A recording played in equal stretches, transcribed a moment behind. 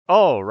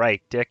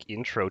Alright, deck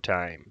intro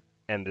time.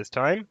 And this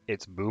time,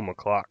 it's boom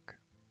o'clock.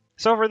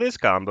 So for this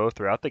combo,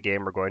 throughout the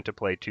game we're going to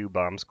play 2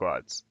 bomb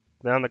squads.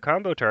 Then on the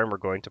combo turn we're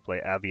going to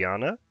play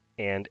Aviana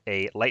and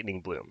a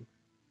Lightning Bloom.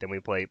 Then we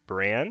play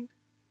Brann,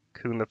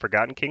 Kun the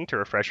Forgotten King to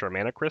refresh our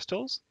mana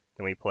crystals.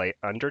 Then we play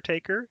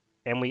Undertaker,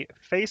 and we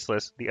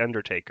Faceless the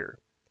Undertaker.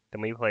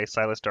 Then we play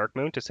Silas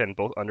Darkmoon to send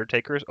both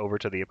Undertakers over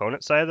to the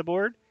opponent's side of the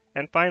board.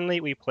 And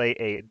finally we play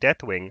a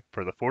Deathwing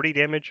for the 40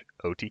 damage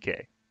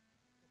OTK.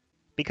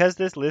 Because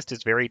this list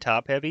is very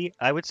top heavy,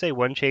 I would say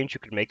one change you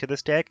could make to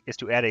this deck is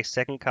to add a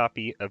second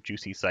copy of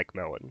Juicy Psych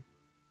Melon.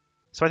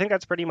 So I think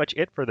that's pretty much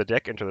it for the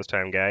deck intro this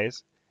time,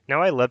 guys.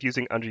 Now I love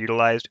using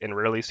underutilized and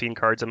rarely seen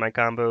cards in my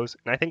combos,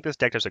 and I think this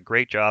deck does a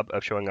great job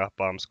of showing off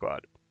Bomb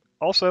Squad.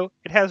 Also,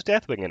 it has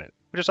Deathwing in it,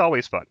 which is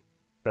always fun.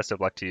 Best of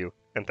luck to you,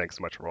 and thanks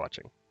so much for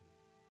watching.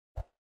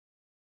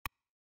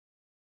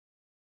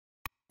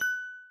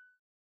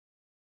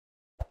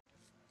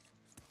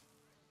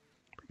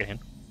 Bring it in.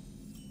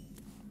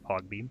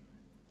 Hog Beam.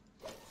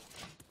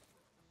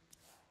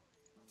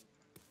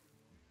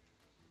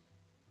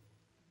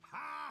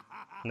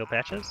 No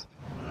patches?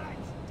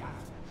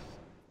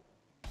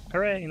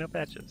 Hooray, no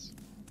patches.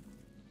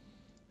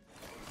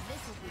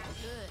 This'll be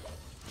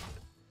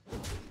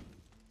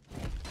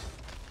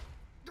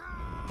good.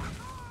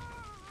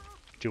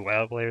 Do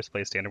WoW players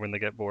play standard when they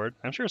get bored?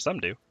 I'm sure some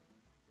do.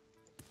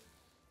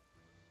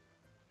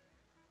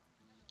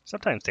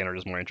 Sometimes standard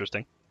is more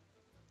interesting.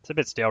 It's a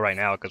bit stale right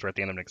now because we're at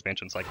the end of an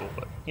expansion cycle,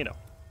 but, you know.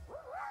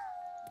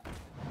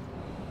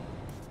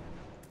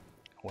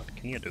 What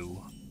can you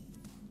do?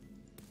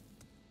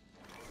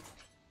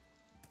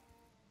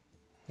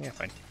 Yeah,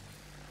 fine.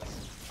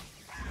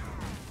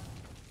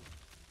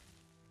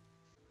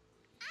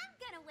 I'm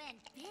gonna win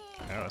big.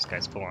 Oh, this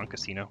guy's full on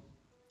casino.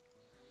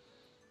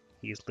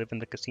 He's living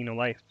the casino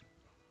life.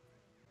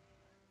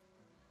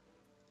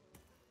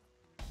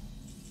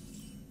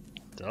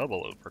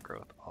 Double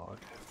overgrowth hog.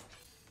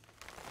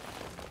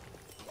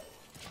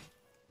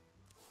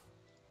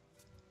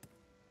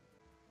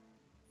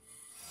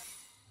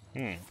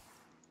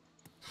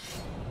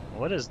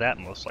 What is that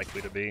most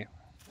likely to be? I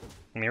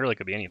mean, it really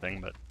could be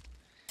anything, but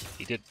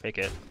he did pick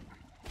it.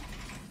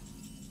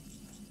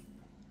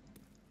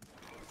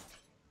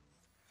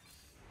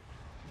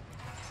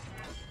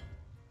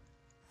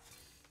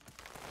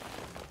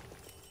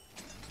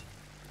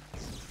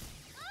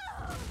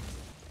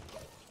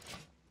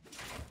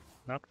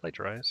 Not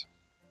plagiarize.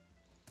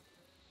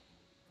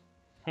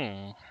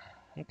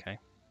 Okay.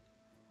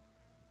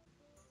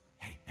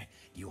 Hey,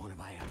 you want to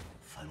buy a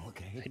funnel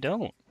cake? I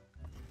don't.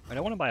 I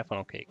don't want to buy a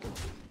funnel cake.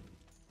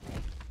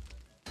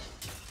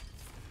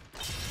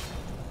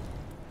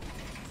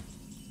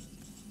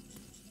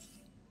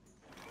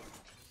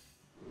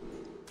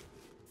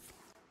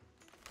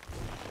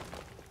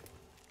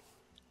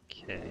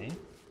 Okay.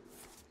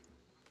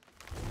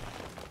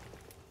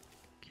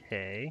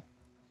 Okay.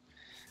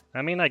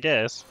 I mean, I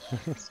guess.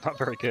 It's not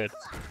very good.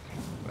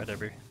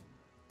 Whatever.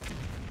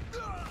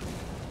 Oh,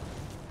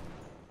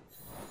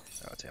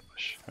 it's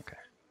ambush. Okay.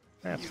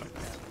 That's fine.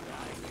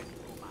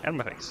 Out of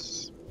my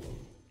face.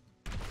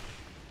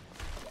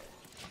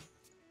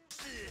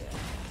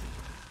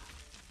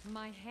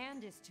 My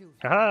hand is too.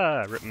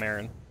 Haha! Rip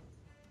Marin.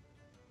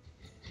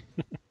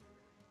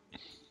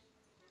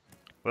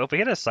 Well, if we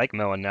hit a Psych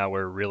Melon now,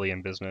 we're really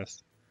in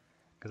business.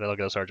 Because that'll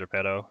go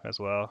Sargeppetto as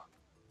well.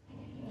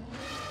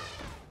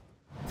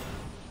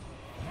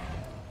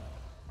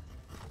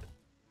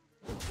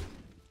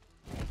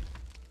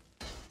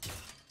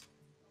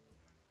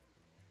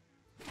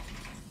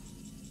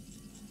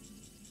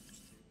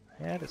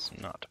 That is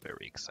not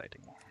very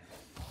exciting.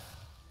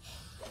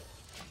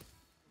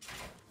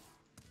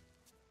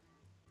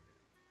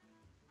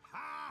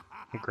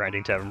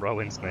 Grinding Tavern Brawl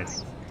wins,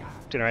 nice.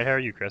 Doing alright, how are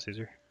you, Crest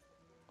User?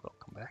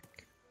 Welcome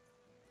back.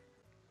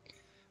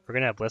 We're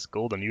gonna have less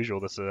gold than usual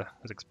this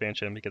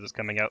expansion because it's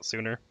coming out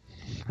sooner.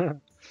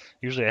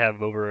 Usually I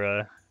have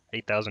over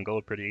 8,000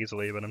 gold pretty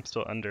easily, but I'm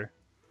still under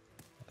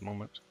at the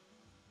moment.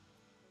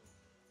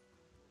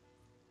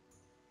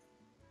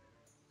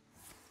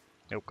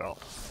 Oh god.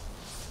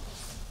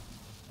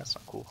 That's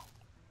not cool.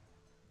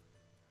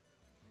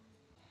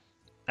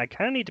 I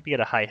kind of need to be at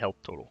a high health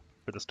total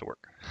for this to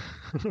work.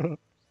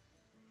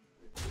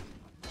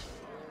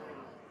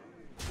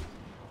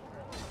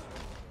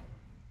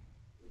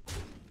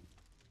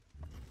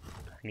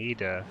 I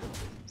need a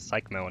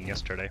Psych Melon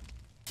yesterday.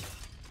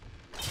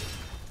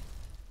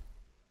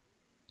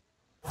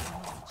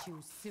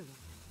 Choose soon.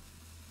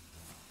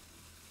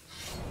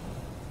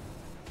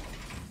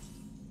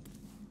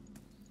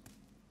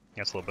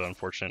 That's a little bit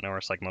unfortunate. Now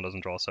our Psych Melon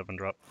doesn't draw a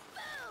 7-drop.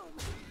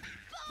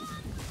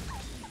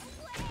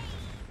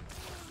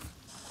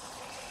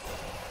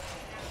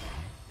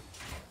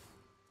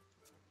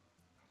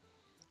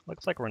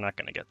 Looks like we're not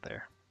going to get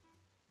there.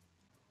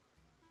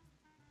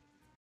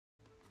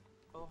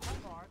 Oh, hi,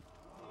 Mark.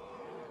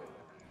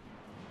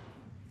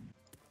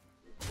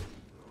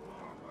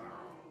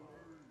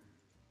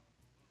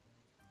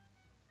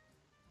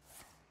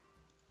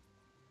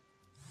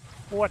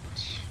 What?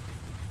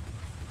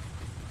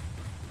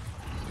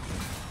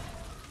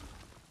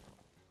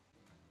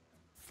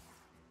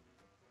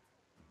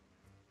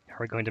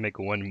 we going to make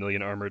a 1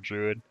 million armor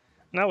druid?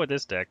 Not with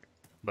this deck,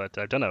 but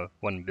I've done a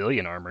 1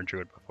 billion armor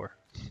druid before.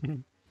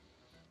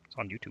 It's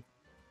on YouTube.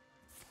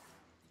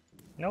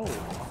 No. Too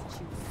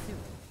soon.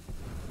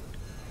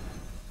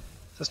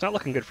 So it's not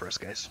looking good for us,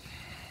 guys.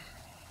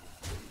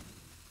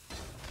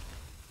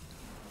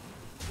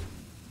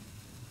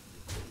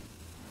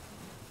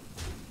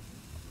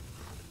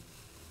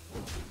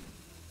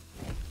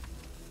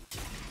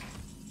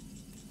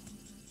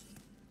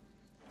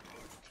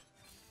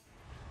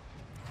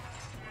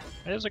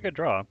 It is a good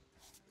draw.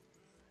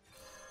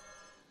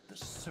 The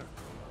circle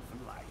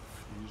of life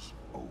is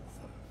over.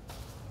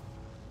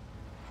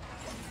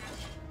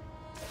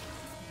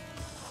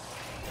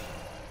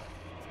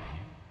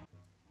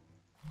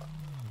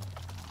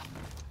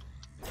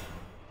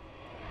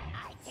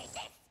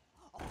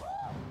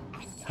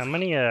 How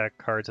many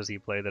cards does he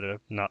play that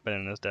have not been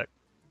in his deck?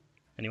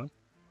 Anyone?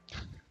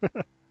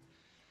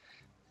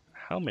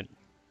 How many?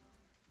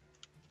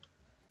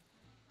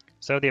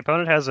 So the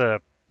opponent has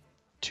a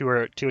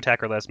two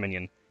attack or less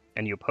minion,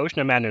 and you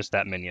Potion of Madness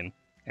that minion,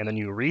 and then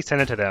you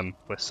resend it to them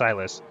with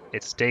Silas.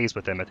 It stays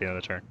with them at the end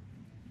of the turn.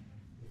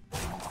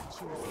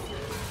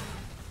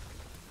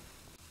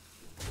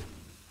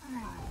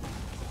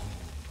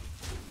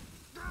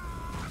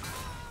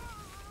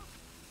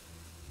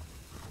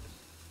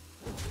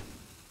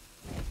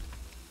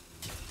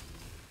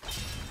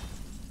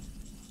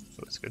 Oh,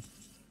 that's good.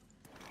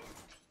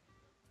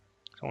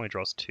 It only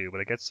draws 2,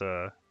 but it gets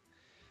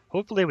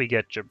hopefully we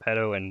get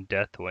Geppetto and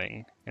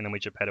Deathwing, and then we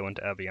Geppetto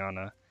into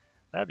Aviana.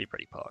 That'd be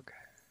pretty pog.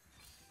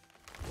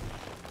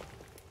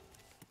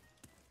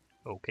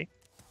 Okay.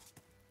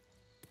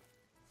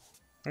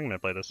 I'm gonna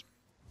play this.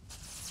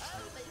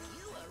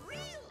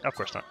 Of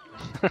course not.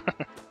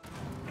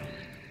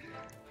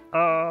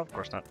 Of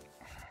course not.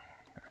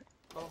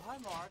 Oh, hi,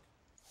 Mark.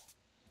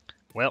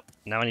 Well,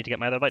 now I need to get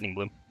my other Lightning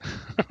Bloom.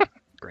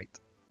 Great.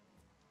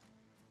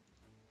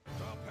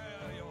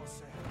 Prepare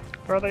yourself.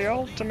 For the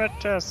ultimate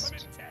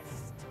test!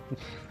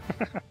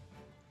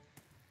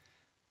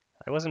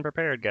 I wasn't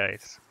prepared,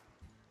 guys.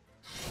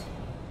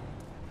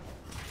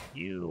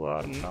 You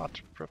are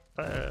not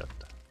prepared.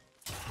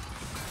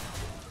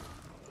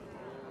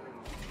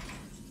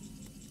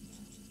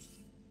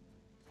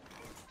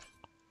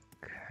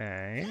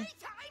 Okay. I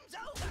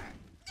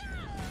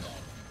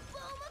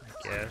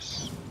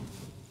guess.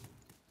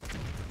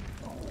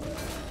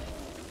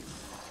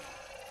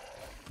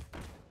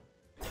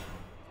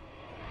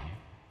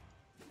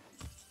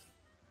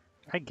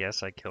 I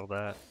guess I kill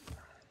that.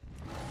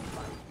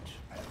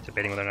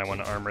 Debating whether or not I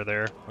want to armor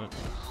there. But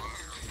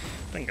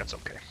I think that's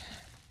okay.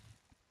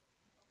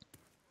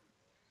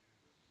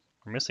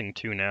 We're missing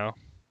 2 now.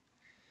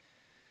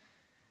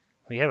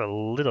 We have a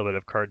little bit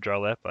of card draw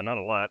left, but not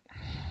a lot.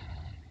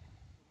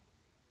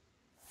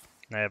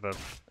 I have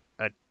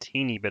a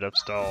teeny bit of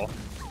stall.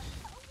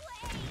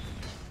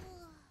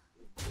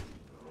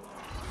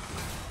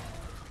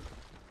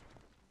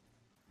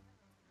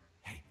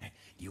 Hey, do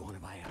you want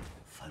to buy a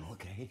funnel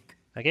cake?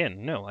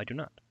 Again, no, I do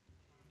not.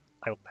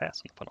 I will pass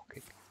on the funnel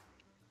cake.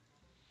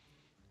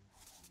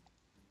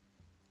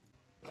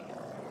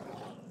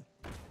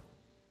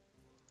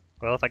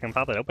 Well, if I can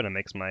pop it open, it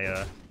makes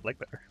my leg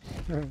better.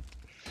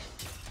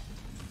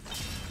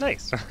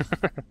 Nice.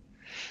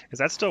 Is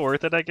that still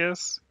worth it, I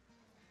guess?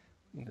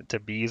 To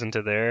bees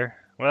into there?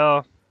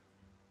 Well,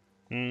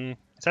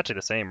 it's actually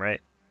the same, right?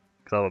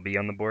 Because I'll have a bee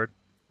on the board.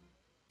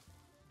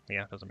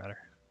 Yeah, doesn't matter.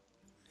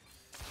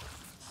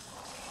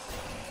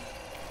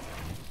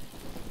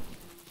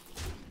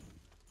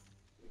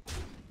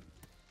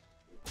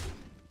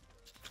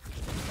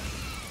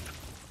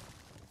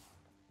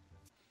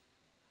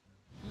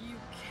 You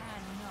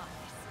cannot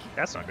escape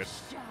That's not good.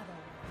 the shadow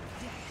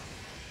of death.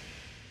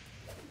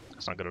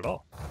 That's not good at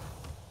all.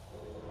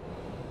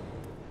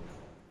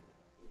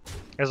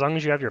 As long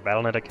as you have your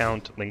Battle.net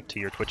account linked to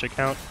your Twitch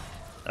account,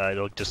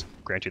 it'll just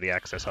grant you the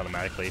access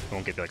automatically. It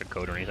won't give you like a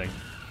code or anything.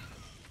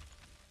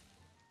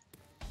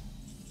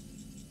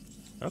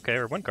 Okay,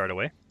 we're 1 card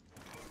away.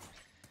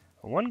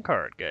 1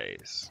 card,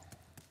 guys.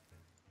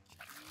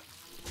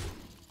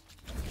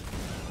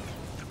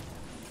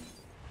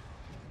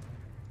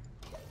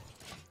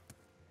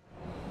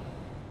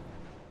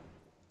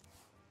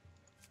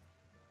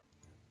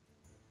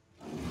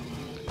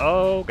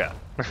 Oh god.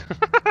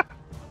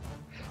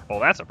 Well,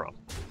 that's a problem.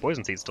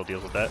 Poison Seed still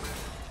deals with that.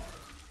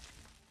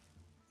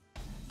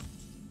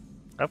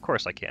 Of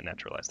course I can't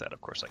naturalize that.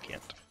 Of course I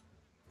can't.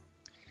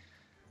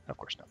 Of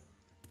course not.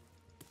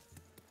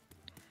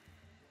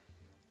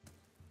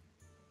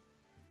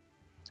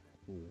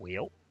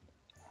 Well.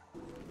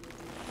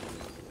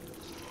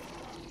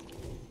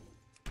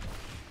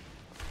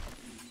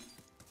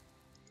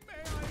 May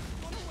I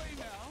run away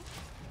now?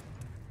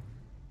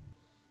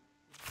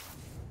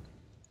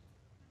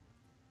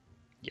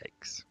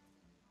 Yikes.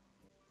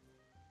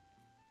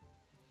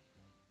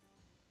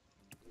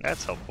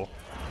 That's helpful.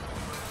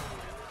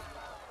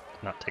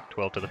 Not take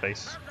 12 to the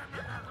face.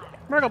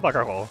 Miracle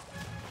Blocker Hole.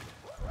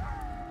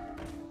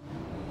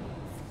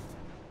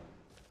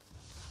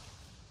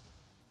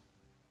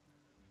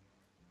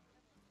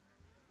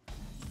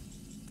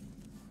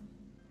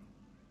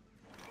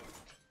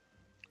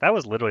 That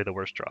was literally the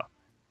worst draw.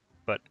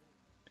 But,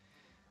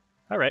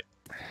 alright.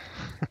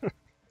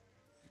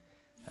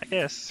 I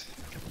guess.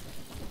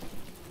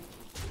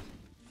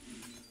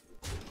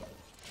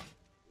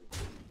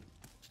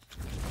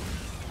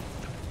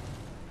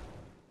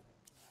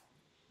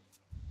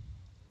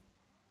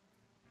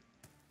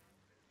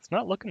 It's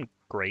not looking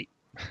great.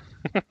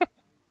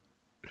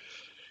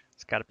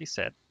 It's gotta be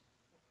said.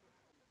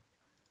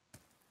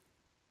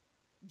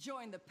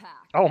 Join the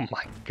pack. Oh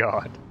my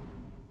god.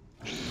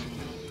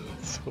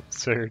 So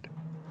absurd.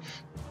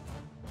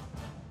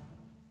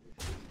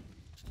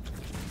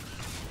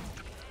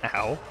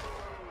 Ow.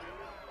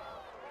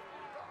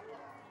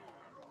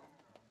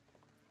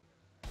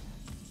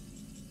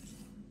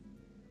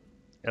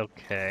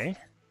 Okay.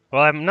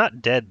 Well, I'm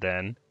not dead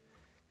then,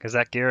 because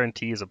that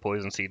guarantees a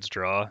Poison Seeds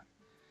draw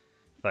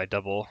if I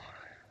double.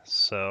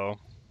 So,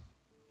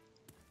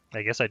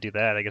 I guess I do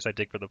that. I guess I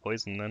dig for the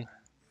poison then.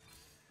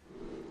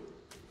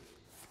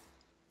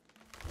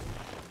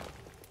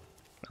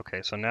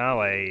 Okay, so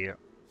now I...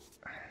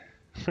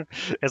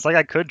 It's like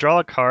I could draw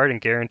a card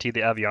and guarantee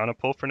the Aviana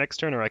pull for next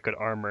turn, or I could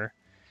armor.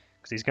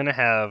 Because he's going to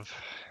have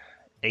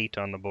 8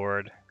 on the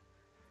board.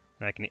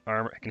 And I can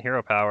armor, I can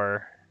hero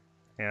power.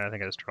 Yeah, I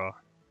think I just draw.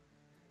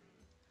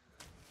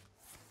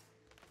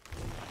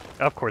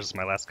 Of course it's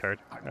my last card.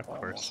 Of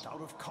course.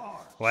 Out of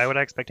cards. Why would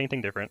I expect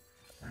anything different?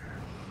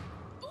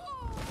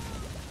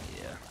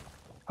 Yeah.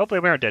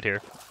 Hopefully we aren't dead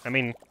here. I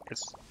mean,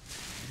 it's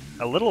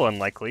a little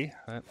unlikely,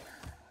 but...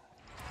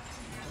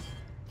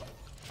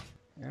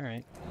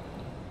 Alright.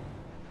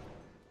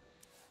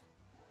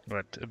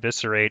 What,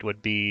 Eviscerate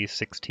would be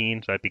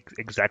 16, so I'd be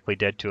exactly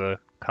dead to a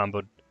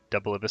combo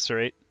double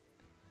Eviscerate.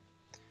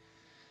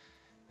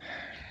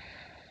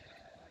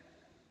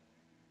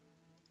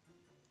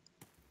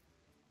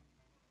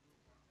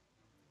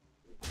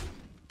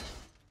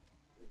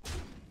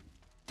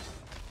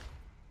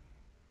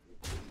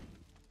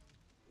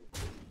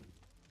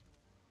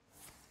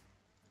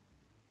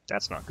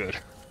 That's not good.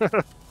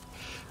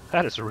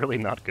 That is really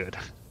not good.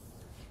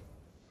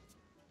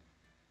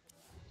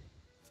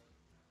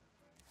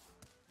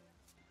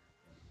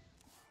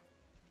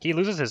 He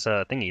loses his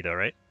thingy though,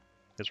 right?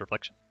 His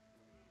reflection.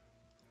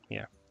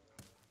 Yeah.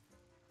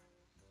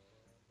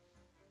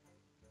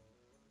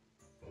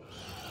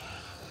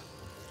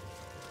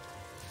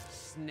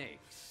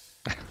 Snakes.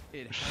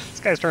 This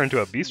guy's turned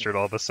into a beastard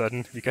all of a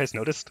sudden. Have you guys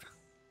noticed?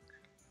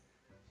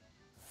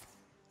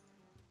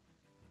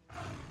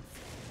 I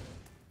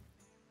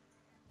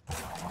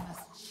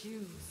must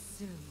choose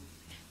soon.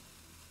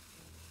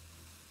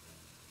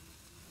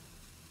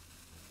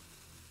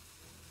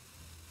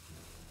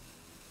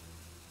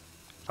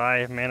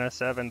 Five mana,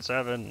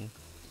 7/7.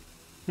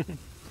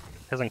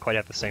 Doesn't quite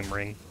have the same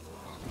ring.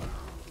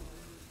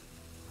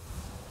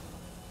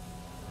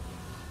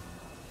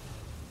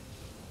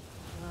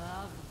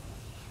 Love.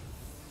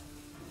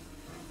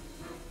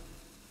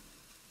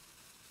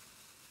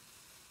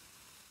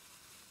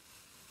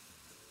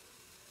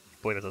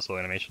 Boy, that's a slow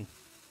animation.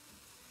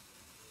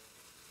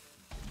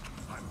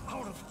 I'm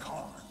out of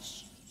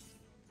cards.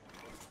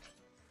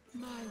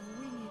 My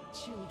winged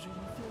children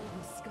fill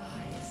the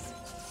skies.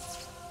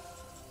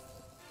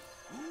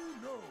 Who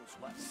knows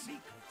what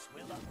secrets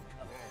will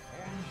uncover?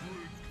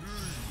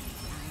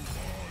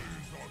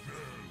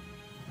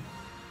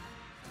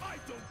 I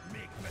don't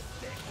make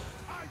mistakes.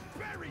 I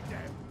bury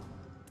them.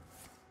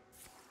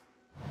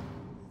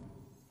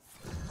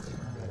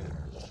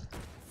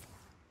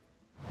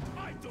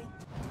 I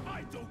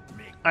don't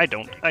make.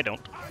 I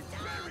don't. I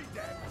bury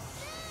them.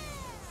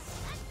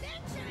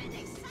 Adventure and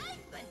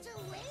excitement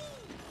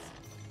awaits.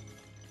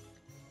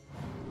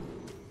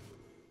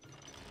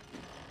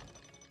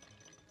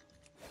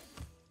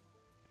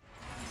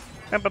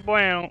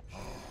 Wow.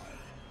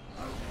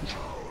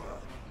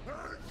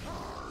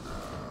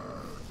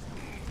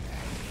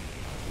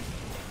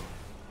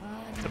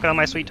 Look at all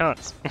my sweet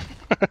taunts.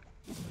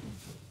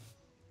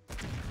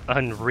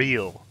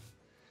 Unreal.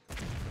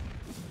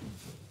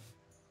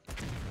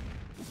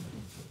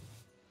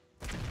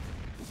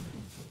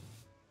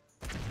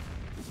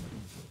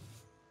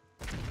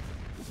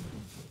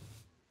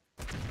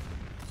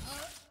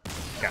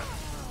 Yeah.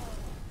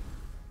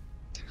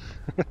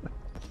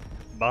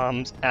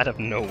 Bombs out of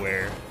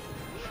nowhere.